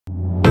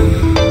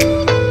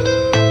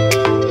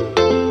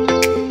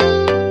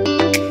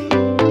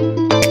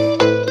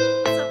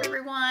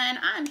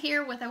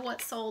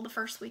sold the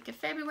first week of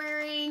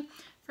February.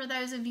 For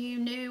those of you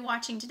new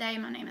watching today,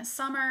 my name is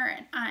Summer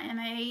and I am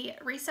a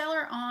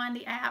reseller on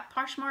the app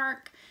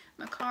Poshmark,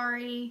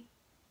 Mercari,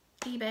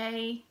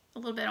 eBay, a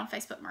little bit on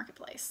Facebook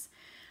Marketplace.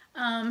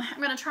 I'm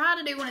going to try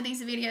to do one of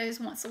these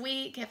videos once a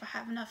week if I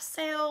have enough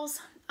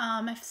sales.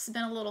 It's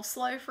been a little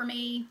slow for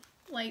me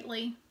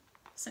lately,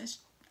 since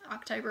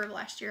October of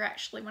last year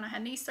actually, when I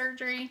had knee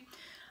surgery.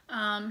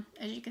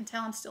 As you can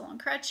tell, I'm still on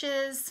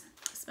crutches.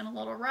 It's been a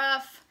little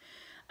rough.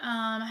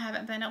 I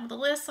haven't been able to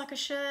list like I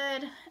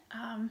should.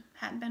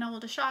 Hadn't been able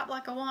to shop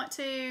like I want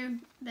to.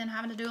 Been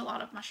having to do a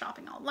lot of my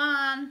shopping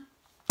online.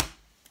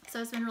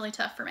 So it's been really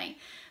tough for me.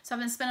 So I've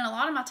been spending a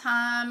lot of my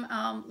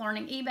time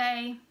learning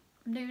eBay.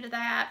 I'm new to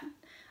that.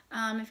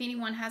 If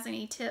anyone has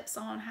any tips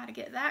on how to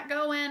get that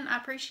going, I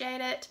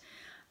appreciate it.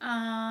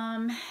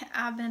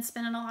 I've been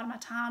spending a lot of my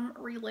time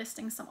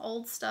relisting some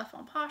old stuff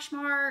on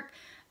Poshmark.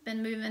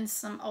 Been moving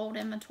some old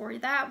inventory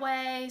that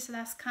way, so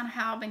that's kind of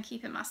how I've been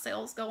keeping my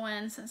sales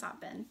going since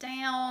I've been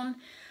down.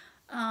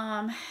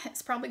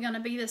 It's probably going to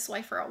be this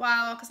way for a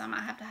while because I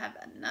might have to have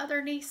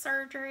another knee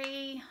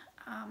surgery.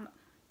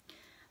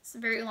 It's a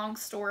very long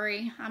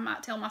story. I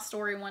might tell my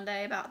story one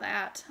day about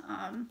that.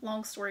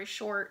 Long story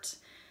short,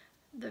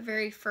 the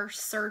very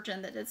first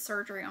surgeon that did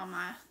surgery on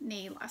my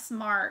knee last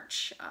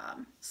March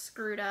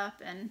screwed up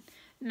and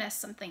messed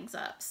some things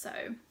up. So,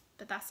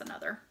 but that's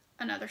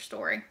another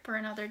story for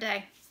another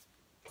day.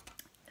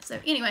 So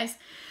anyways,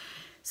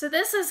 so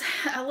this is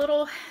a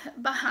little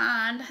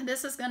behind.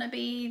 This is going to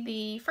be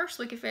the first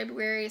week of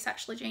February. It's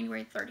actually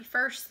January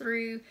 31st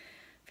through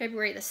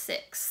February the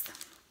 6th.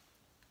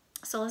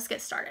 So let's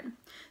get started.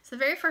 So the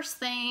very first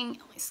thing,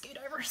 let me scoot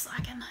over so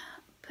I can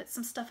put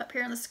some stuff up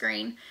here on the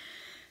screen.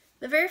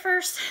 The very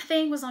first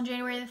thing was on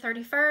January the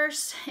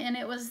 31st, and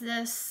it was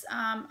this,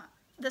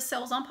 this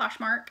sells on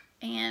Poshmark,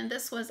 and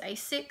this was a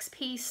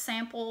 6-piece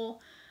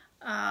sample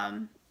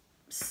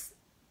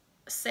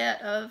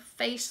set of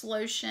face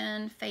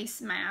lotion,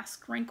 face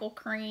mask, wrinkle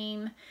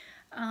cream.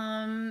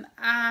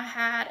 I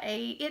had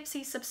a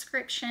Ipsy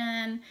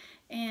subscription,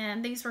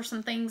 and these were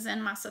some things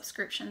in my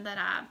subscription that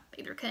I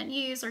either couldn't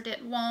use or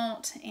didn't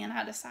want, and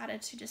I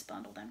decided to just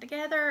bundle them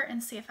together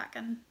and see if I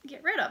can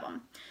get rid of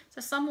them. So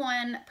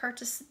someone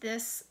purchased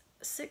this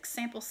 6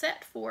 sample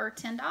set for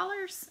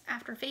 $10.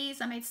 After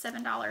fees, I made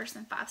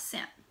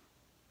 $7.05.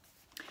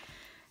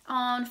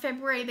 On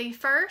February the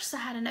 1st, I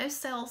had a no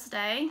sales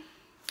day.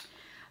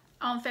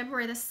 On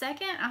February the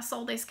 2nd, I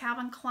sold these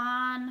Calvin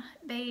Klein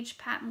beige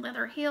patent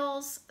leather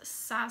heels,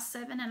 size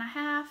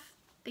 7.5.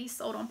 These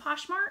sold on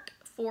Poshmark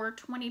for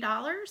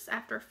 $20.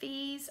 After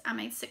fees, I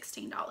made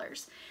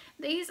 $16.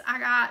 These I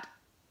got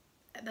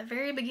at the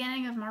very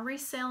beginning of my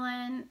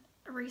reselling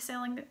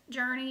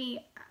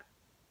journey.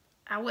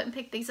 I wouldn't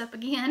pick these up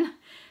again.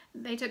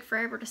 They took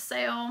forever to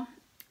sell.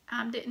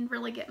 Didn't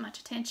really get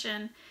much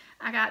attention.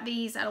 I got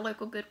these at a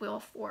local Goodwill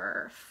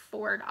for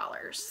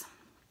 $4.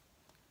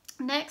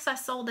 Next, I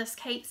sold this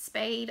Kate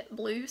Spade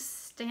blue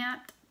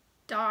stamped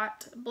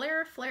dot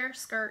Blair flare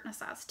skirt in a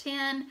size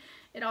 10.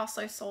 It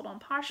also sold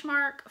on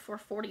Poshmark for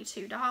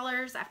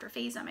 $42. After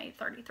fees, I made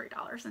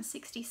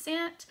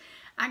 $33.60.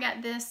 I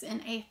got this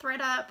in a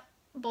ThredUP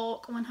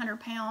bulk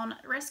 100-pound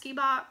rescue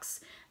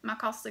box. My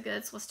cost of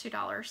goods was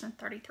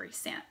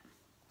 $2.33.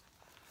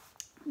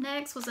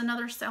 Next was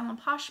another sale on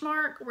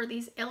Poshmark were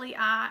these LEI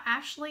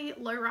Ashley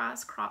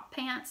low-rise crop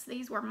pants.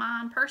 These were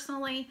mine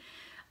personally.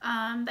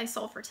 They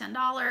sold for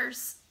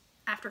 $10.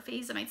 After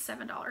fees, I made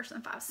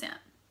 $7.05.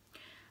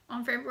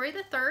 On February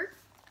the 3rd,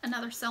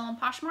 another sale on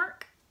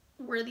Poshmark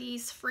were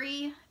these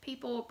Free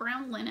People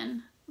brown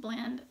linen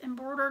blend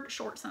embroidered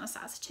shorts in a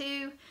size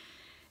 2.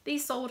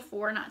 These sold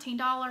for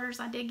 $19.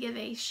 I did give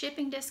a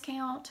shipping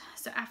discount,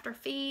 so after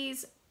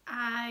fees,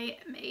 I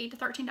made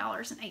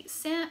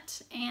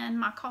 $13.08, and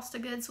my cost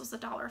of goods was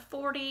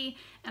 $1.40,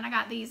 and I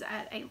got these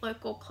at a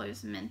local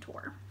Clothes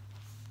Mentor.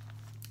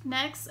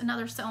 Next,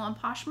 another sale on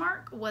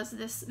Poshmark was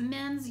this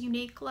men's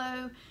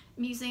Uniqlo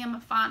Museum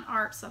of Fine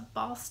Arts of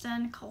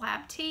Boston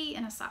collab tee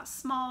in a size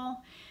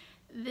small.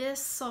 This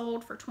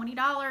sold for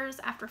 $20.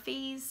 After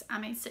fees, I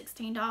made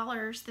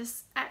 $16.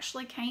 This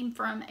actually came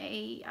from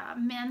a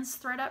men's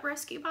ThredUP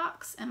rescue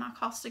box, and my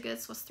cost of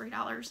goods was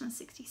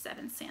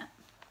 $3.67.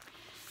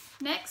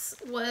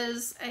 Next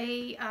was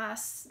a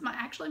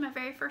actually my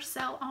very first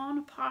sale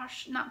on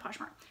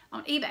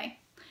on eBay.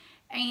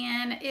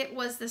 And it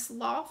was this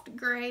loft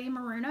gray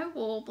merino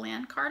wool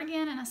blend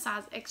cardigan in a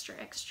size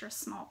extra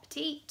small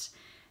petite.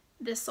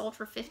 This sold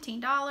for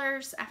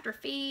 $15. After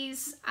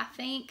fees, I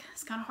think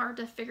it's kind of hard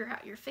to figure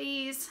out your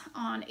fees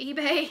on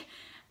eBay.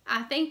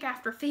 I think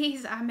after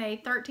fees, I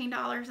made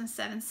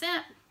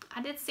 $13.07.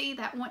 I did see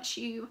that once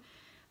you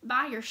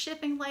buy your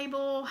shipping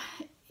label,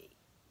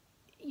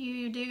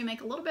 you do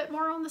make a little bit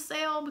more on the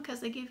sale because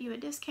they give you a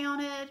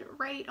discounted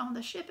rate on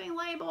the shipping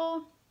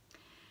label.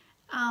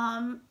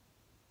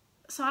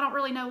 So I don't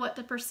really know what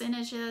the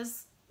percentage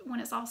is when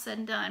it's all said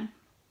and done.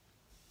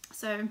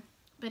 So,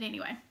 but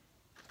anyway.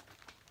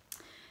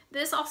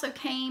 This also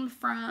came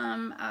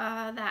from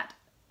that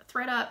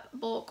ThredUP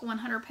bulk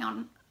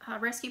 100-pound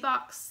rescue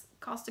box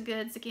Cost of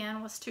goods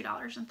again was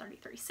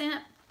 $2.33.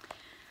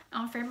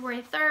 On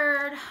February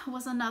 3rd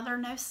was another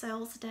no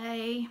sales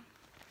day.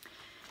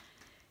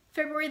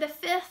 February the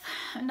 5th,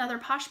 another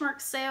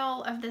Poshmark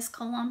sale of this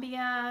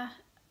Columbia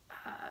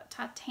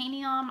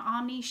titanium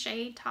omni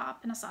shade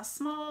top in a size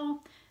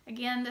small.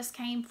 Again, this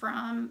came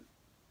from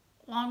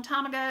a long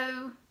time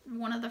ago.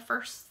 One of the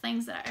first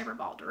things that I ever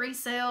bought to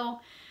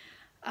resell.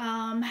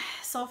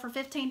 Sold for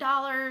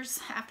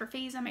 $15. After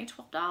fees, I made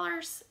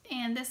 $12.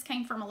 And this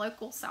came from a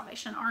local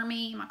Salvation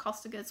Army. My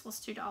cost of goods was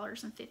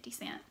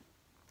 $2.50.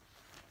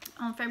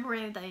 On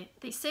February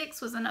the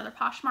 6th was another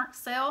Poshmark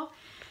sale.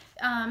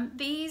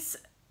 These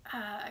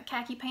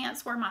khaki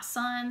pants were my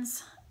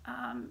son's.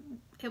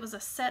 It was a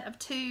set of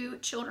 2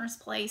 Children's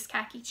Place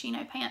khaki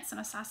chino pants in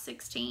a size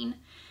 16.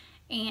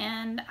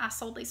 And I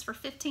sold these for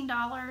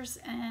 $15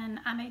 and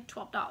I made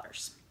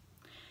 $12.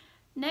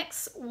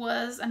 Next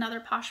was another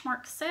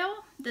Poshmark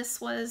sale.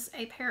 This was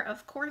a pair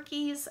of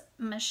Corky's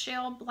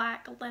Michelle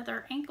black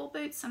leather ankle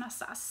boots in a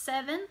size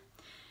 7.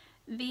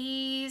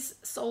 These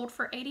sold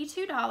for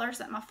 $82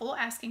 at my full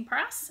asking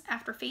price.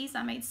 After fees,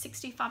 I made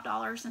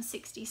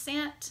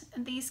 $65.60.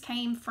 And these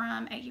came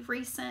from a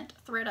recent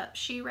ThredUP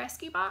shoe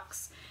rescue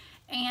box.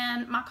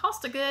 And my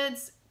cost of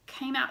goods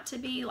came out to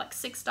be like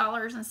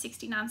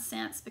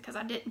 $6.69 because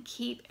I didn't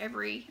keep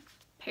every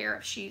pair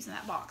of shoes in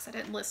that box. I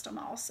didn't list them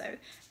all. So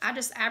I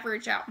just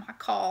average out my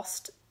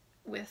cost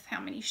with how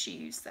many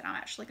shoes that I'm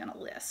actually going to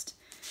list.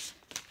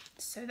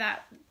 So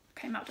that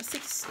came out to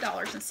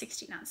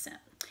 $6.69.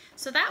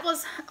 So that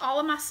was all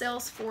of my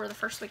sales for the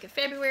first week of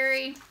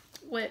February,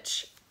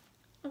 which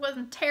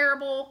wasn't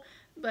terrible,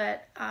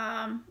 but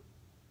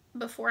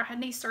before I had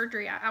knee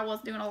surgery, I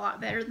was doing a lot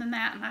better than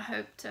that, and I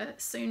hope to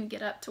soon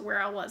get up to where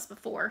I was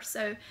before.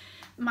 So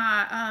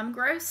my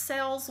gross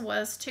sales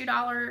was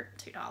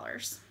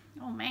 $2.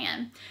 Oh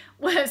man,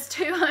 was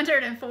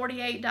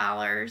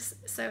 $248.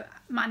 So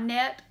my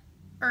net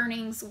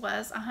earnings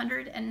was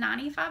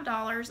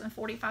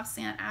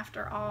 $195.45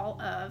 after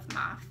all of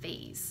my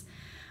fees.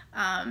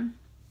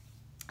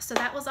 So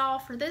that was all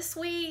for this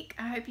week.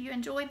 I hope you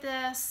enjoyed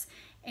this,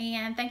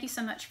 and thank you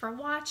so much for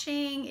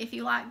watching. If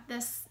you like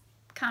this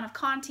kind of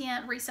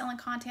content, reselling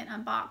content,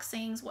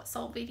 unboxings, what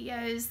sold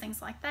videos,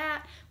 things like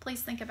that,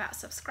 please think about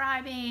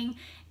subscribing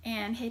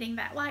and hitting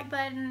that like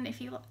button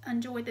if you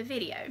enjoyed the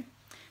video.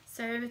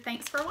 So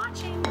thanks for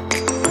watching.